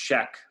to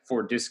check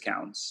for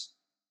discounts,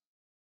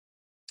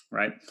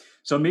 right?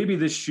 So maybe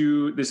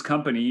this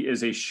company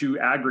is a shoe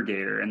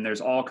aggregator and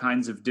there's all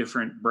kinds of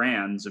different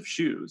brands of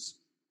shoes.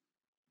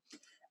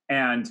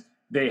 And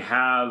they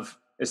have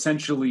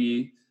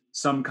essentially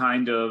some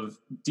kind of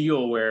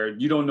deal where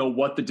you don't know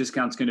what the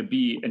discount's going to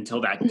be until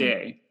that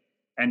day.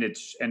 and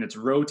it's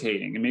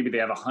rotating, and maybe they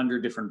have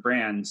 100 different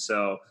brands.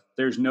 So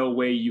there's no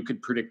way you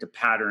could predict a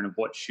pattern of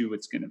what shoe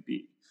it's going to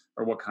be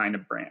or what kind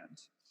of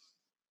brand.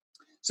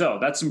 So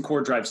that's some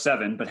Core Drive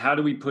 7, but how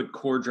do we put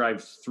Core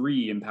Drive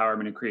 3,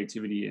 empowerment and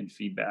creativity and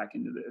feedback,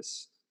 into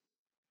this?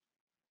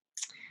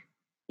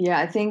 Yeah,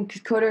 I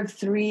think Core Drive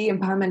 3,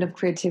 empowerment of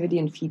creativity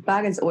and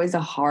feedback, is always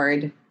a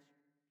hard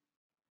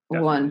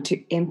one to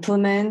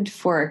implement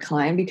for a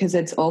client, because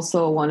it's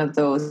also one of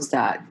those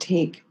that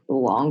take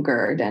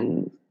longer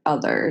than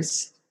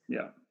others.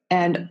 Yeah.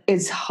 And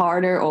it's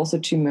harder also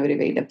to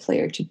motivate a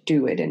player to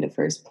do it in the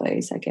first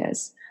place, I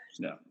guess.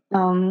 Yeah.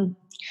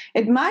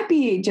 It might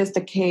be just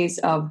a case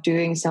of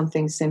doing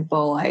something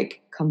simple,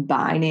 like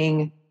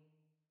combining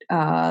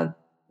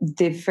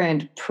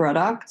different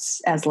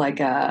products as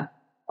like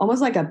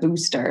almost like a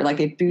booster. Like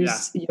it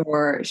boosts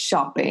your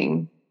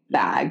shopping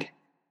bag.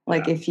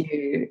 Like if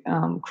you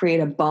create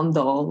a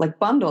bundle, like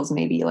bundles,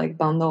 maybe like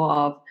bundle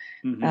of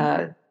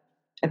a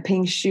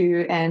pink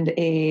shoe and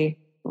a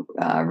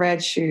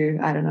red shoe.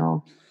 I don't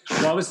know.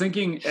 Well, I was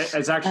thinking,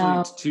 as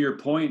actually to your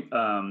point,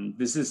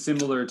 this is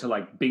similar to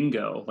like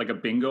bingo, like a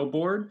bingo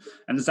board.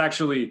 And it's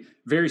actually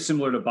very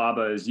similar to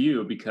Baba Is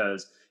You,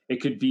 because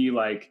it could be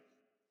like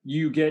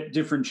you get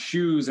different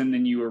shoes and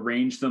then you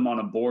arrange them on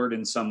a board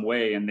in some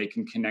way and they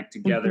can connect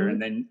together.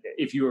 And then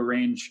if you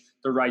arrange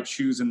the right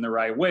shoes in the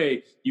right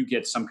way, you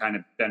get some kind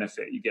of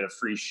benefit. You get a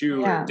free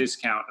shoe or a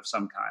discount of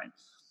some kind.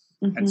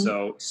 And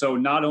so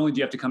not only do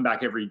you have to come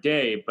back every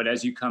day, but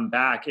as you come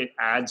back, it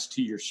adds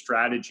to your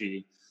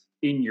strategy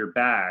in your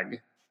bag,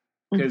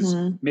 because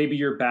maybe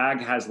your bag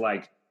has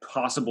like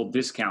possible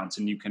discounts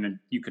and you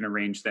can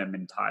arrange them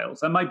in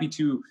tiles. That might be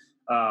too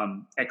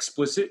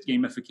explicit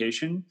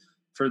gamification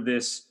for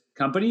this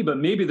company, but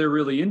maybe they're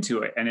really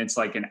into it. And it's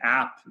like an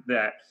app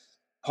that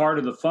part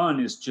of the fun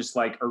is just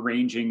like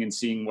arranging and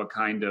seeing what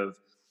kind of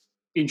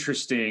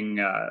interesting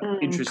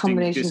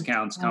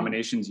discounts,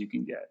 combinations you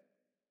can get.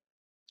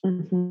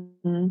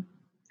 And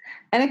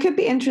it could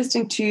be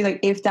interesting too, like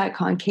if that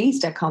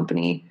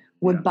company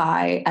would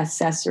buy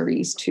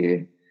accessories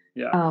too.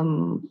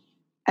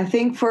 I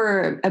think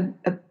for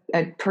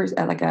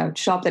like a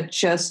shop that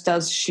just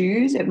does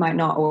shoes, it might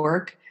not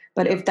work.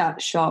 But if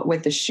that shop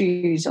with the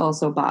shoes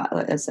also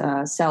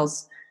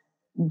sells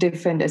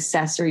different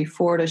accessory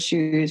for the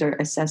shoes, or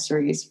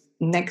accessories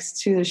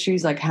next to the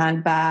shoes, like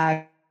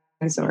handbags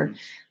or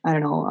I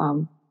don't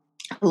know,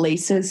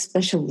 laces,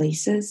 special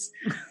laces,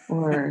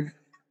 or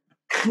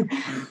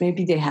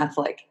maybe they have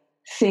like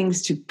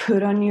things to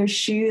put on your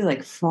shoe,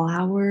 like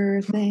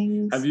flower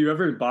things. Have you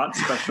ever bought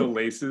special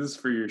laces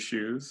for your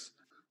shoes?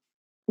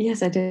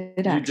 Yes, I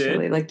did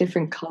actually. Like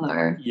different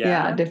color.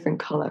 Yeah, different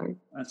color.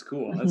 That's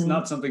cool. That's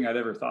not something I'd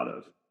ever thought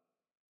of.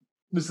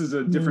 This is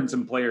a difference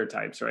in player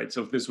types, right?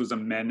 So if this was a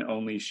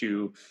men-only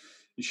shoe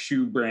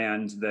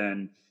brand,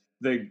 then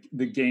the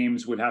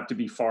games would have to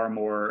be far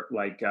more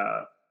like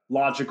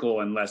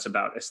logical and less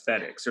about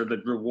aesthetics, or the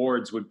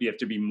rewards would have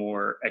to be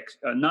more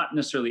not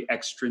necessarily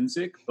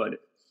extrinsic, but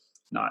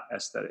not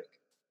aesthetic.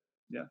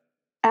 Yeah.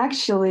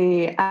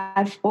 Actually,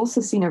 I've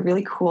also seen a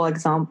really cool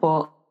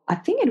example. I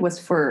think it was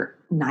for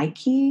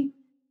Nike,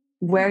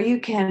 where you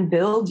can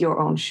build your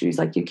own shoes.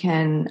 Like you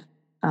can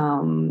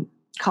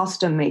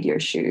custom make your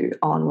shoe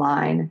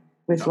online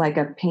with like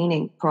a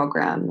painting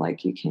program.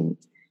 Like you can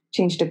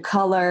change the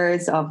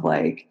colors of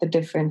like the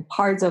different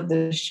parts of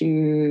the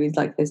shoes,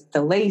 like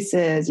the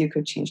laces, you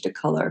could change the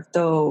color of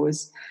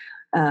those,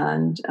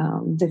 and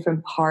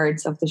different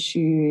parts of the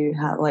shoe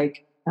have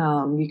like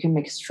you can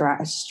make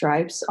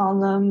stripes on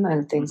them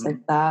and things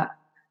like that.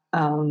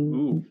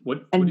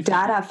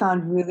 That I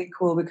found really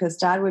cool, because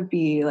that would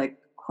be like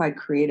quite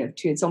creative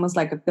too. It's almost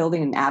like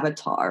building an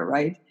avatar,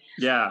 right?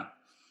 Yeah,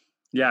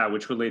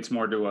 which relates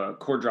more to a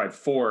Core Drive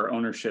 4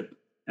 ownership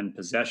and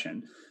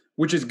possession,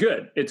 which is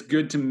good. It's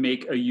good to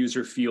make a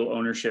user feel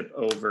ownership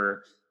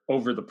over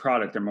the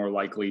product. They're more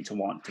likely to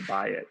want to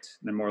buy it.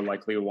 They're more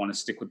likely to want to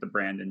stick with the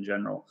brand in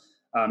general.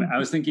 I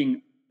was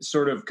thinking,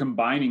 sort of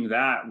combining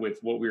that with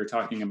what we were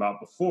talking about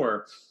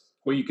before,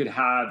 what you could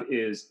have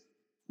is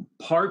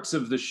parts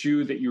of the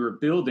shoe that you were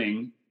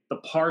building, the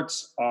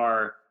parts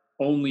are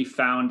only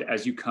found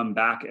as you come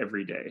back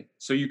every day.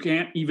 So you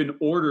can't even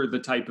order the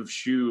type of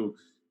shoe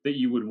that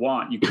you would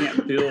want. You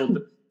can't build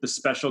the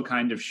special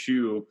kind of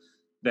shoe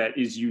that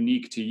is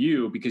unique to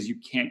you, because you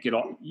can't get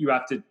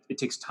it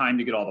takes time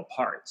to get all the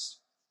parts.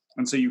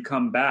 And so you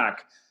come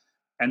back.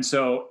 And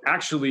so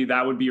actually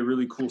that would be a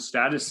really cool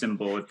status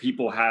symbol if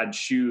people had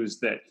shoes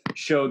that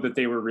showed that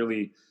they were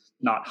really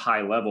not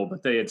high level,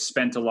 but they had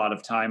spent a lot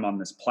of time on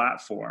this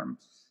platform,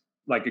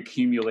 like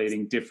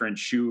accumulating different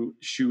shoe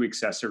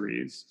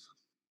accessories.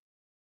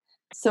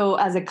 So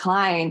as a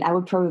client, I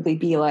would probably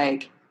be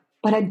like,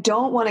 but I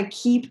don't want to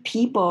keep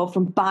people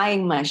from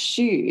buying my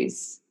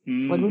shoes.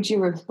 What would you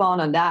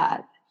respond on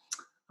that?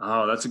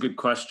 Oh, that's a good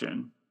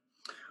question.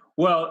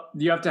 Well,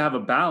 you have to have a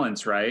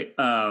balance, right?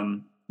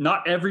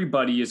 Not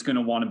everybody is going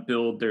to want to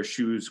build their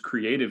shoes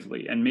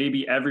creatively, and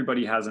maybe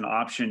everybody has an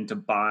option to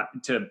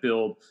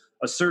build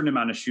a certain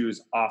amount of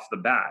shoes off the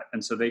bat,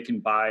 and so they can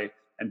buy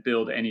and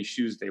build any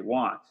shoes they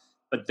want.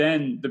 But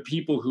then the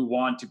people who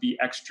want to be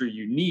extra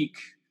unique,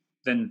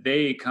 then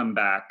they come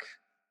back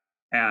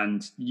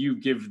and you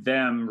give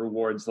them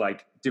rewards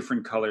like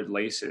different colored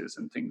laces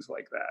and things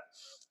like that.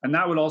 And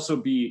that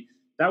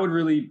would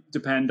really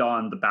depend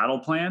on the battle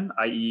plan,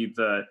 i.e.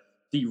 the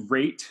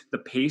rate, the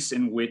pace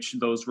in which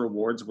those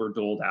rewards were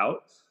doled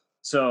out.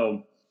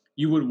 So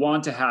you would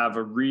want to have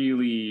a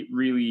really,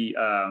 really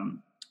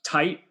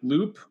tight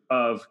loop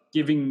of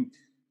giving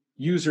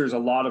users a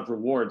lot of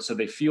rewards so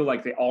they feel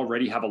like they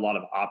already have a lot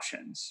of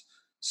options.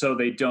 So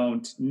they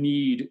don't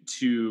need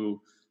to,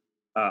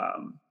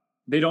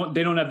 they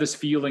don't have this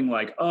feeling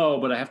like, oh,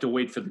 but I have to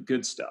wait for the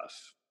good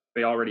stuff.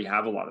 They already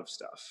have a lot of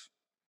stuff.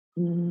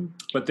 Mm-hmm.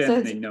 But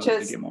then they know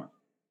they get more.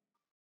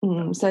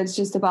 So it's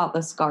just about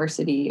the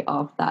scarcity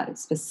of that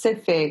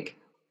specific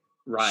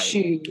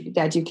shoe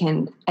that you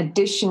can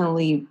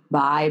additionally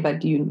buy,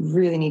 but you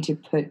really need to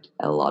put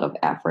a lot of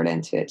effort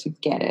into it to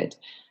get it.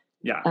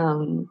 Yeah.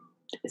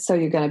 So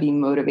you're going to be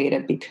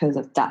motivated because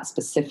of that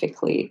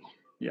specifically.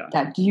 Yeah.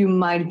 That you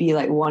might be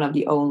like one of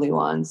the only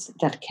ones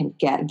that can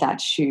get that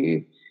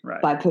shoe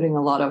by putting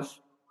a lot of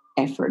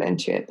effort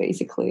into it,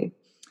 basically.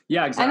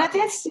 Yeah, exactly.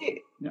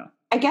 And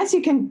I guess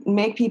you can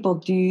make people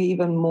do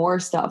even more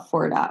stuff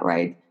for that,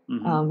 right?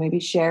 Mm-hmm.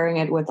 Maybe sharing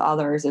it with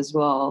others as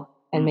well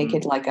and make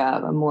it like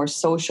a more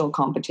social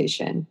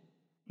competition.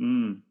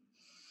 Mm.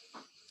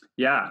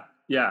 Yeah.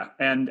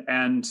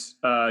 And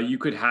you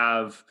could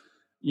have,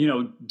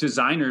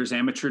 designers,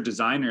 amateur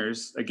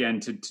designers, again,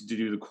 to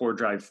do the Core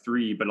Drive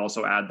 3, but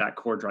also add that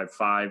Core Drive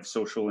 5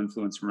 social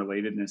influence and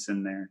relatedness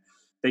in there.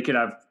 They could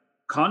have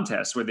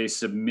contests where they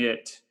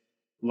submit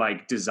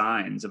like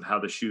designs of how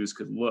the shoes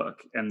could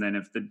look. And then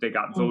if they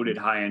got voted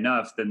high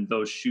enough, then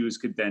those shoes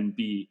could then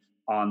be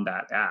on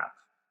that app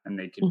and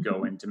they could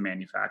go in to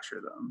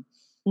manufacture them.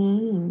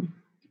 Mm.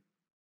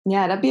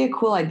 Yeah, that'd be a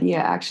cool idea,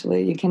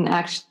 actually. You can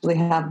actually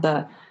have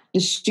the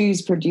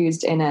shoes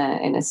produced in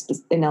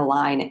a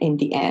line in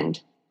the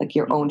end, like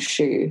your own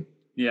shoe.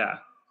 Yeah,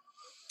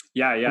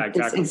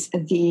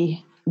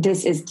 exactly.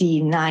 This is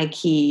the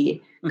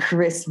Nike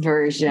Chris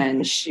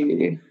version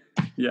shoe.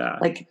 Yeah.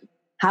 Like,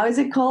 how is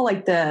it called?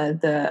 Like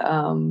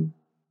the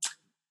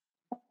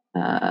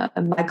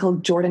Michael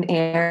Jordan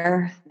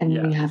Air,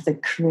 and we have the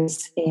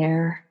Chris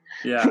Air.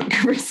 Yeah.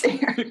 Chris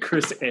Air.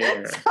 Chris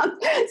Air.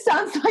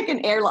 Sounds like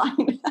an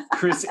airline.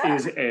 Chris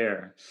is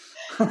Air.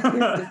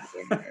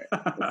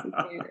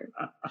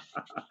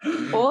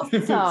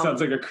 Awesome.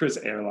 Sounds like a Chris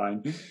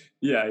airline.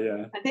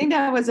 Yeah. I think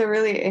that was a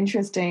really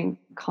interesting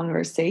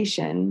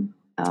conversation.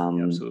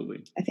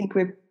 Absolutely. I think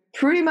we're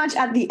pretty much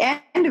at the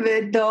end of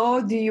it,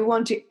 though. Do you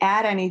want to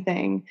add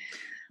anything?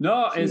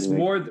 No, it's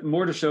more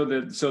to show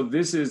that. So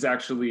this is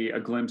actually a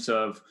glimpse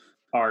of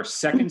our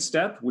second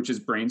step, which is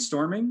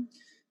brainstorming.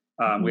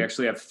 We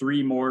actually have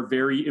 3 more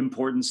very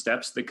important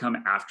steps that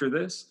come after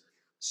this.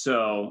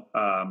 So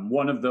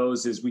one of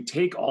those is we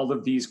take all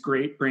of these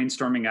great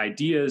brainstorming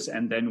ideas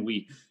and then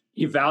we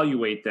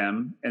evaluate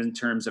them in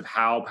terms of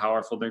how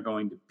powerful they're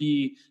going to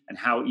be and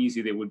how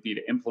easy they would be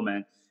to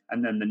implement.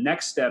 And then the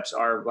next steps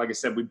are, like I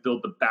said, we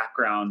build the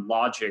background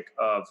logic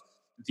of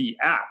the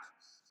app.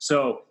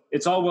 So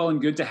it's all well and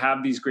good to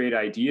have these great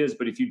ideas,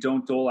 but if you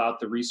don't dole out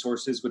the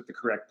resources with the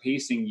correct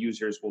pacing,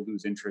 users will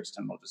lose interest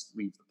and they'll just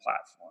leave the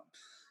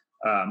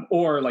platform.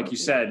 Or like you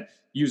said,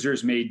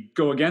 users may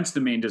go against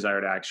the main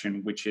desired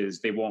action, which is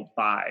they won't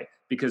buy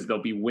because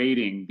they'll be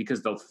waiting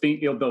because they'll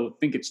think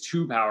it's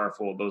too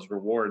powerful, those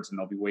rewards, and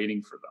they'll be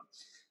waiting for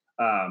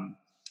them.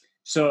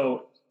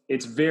 So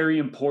it's very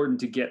important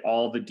to get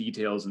all the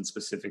details and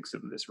specifics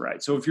of this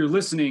right. So if you're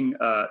listening,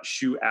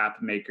 shoe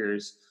app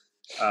makers,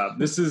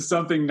 this is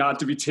something not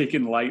to be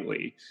taken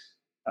lightly.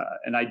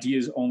 An idea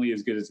is only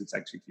as good as its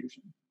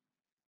execution.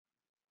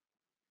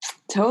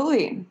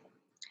 Totally.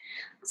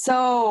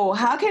 So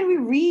how can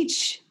you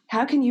reach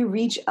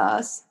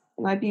us?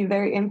 It might be a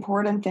very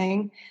important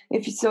thing.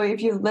 If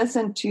you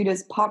listen to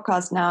this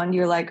podcast now and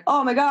you're like,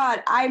 oh my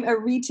God, I'm a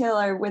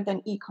retailer with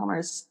an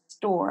e-commerce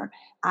store.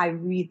 I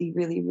really,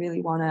 really,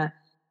 really want to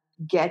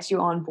get you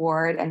on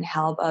board and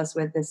help us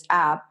with this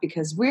app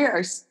because we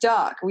are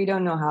stuck. We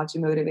don't know how to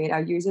motivate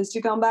our users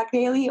to come back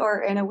daily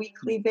or on a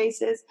weekly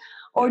basis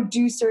or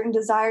do certain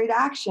desired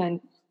action.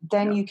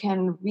 Then you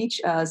can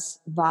reach us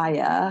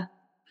via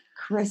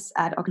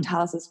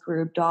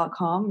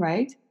Chris@octalisisgroup.com,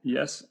 right?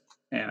 Yes.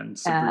 And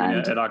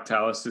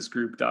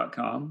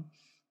Sabrina@octalisisgroup.com.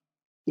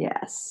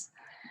 Yes.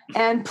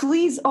 And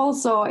please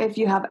also, if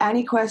you have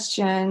any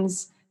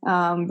questions,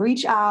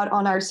 reach out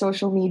on our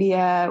social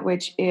media,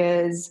 which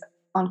is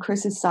on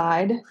Chris's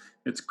side.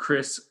 It's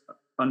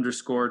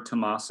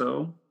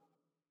Chris_Tomaso.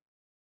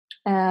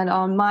 And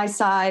on my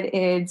side,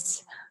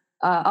 it's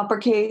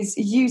uppercase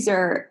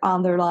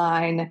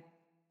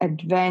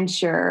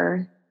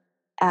user_adventure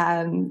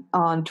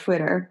on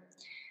Twitter.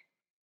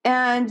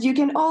 And you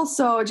can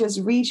also just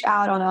reach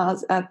out on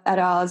us at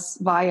us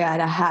via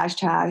the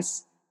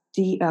hashtags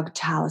The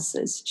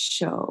Octalysis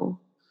Show.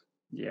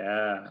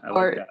 Yeah, I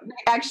like that.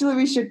 Actually,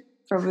 we should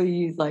probably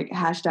use like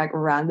hashtag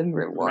random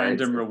rewards.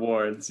 Random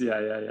rewards.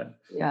 Yeah.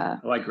 Yeah.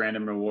 I like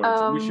random rewards.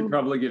 We should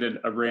probably get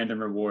a random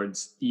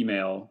rewards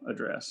email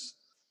address.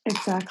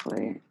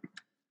 Exactly.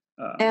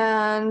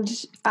 And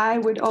I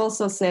would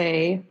also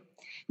say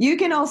you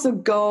can also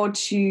go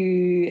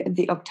to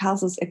the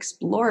Optalsus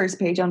Explorers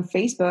page on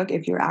Facebook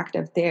if you're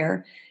active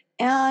there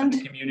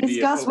and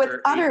discuss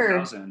with other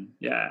 8,000.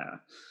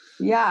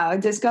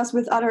 Discuss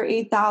with other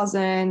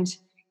 8,000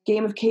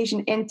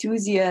 gamification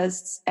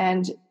enthusiasts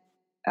and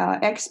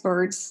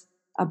experts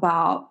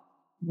about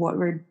what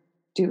we're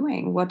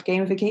doing, what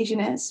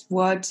gamification is,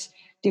 what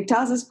the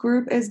Optalsus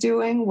group is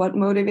doing, what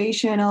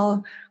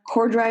motivational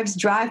core drives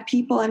drive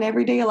people in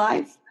everyday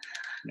life.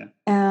 Yeah.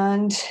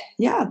 And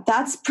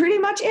that's pretty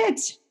much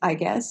it, I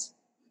guess.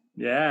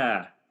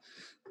 Yeah.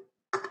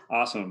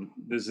 Awesome.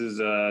 This is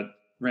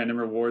Random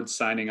Rewards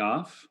signing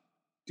off.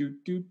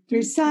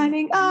 We're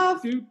signing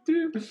off.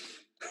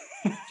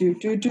 I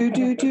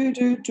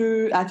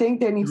think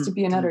there needs to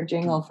be another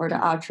jingle for the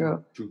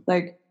outro.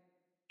 Like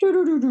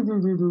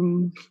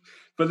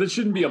but it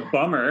shouldn't be a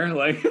bummer.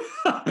 Like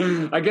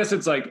I guess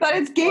it's like but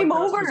it's game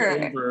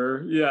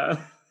over. Yeah.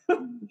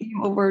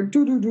 Game over.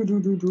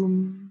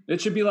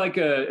 It should be like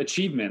a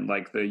achievement,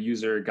 like the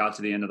user got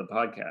to the end of the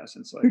podcast.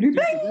 It's like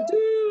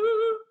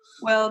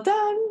well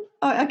done.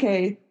 Oh,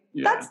 okay.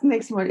 Yeah. That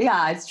makes more.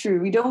 Yeah, it's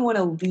true. We don't want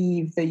to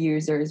leave the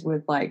users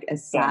with like a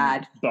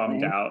sad,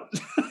 bummed out.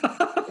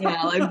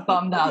 Yeah, like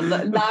bummed out.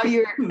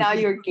 Now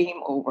you're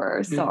game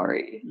over.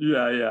 Sorry.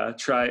 Yeah.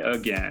 Try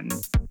again.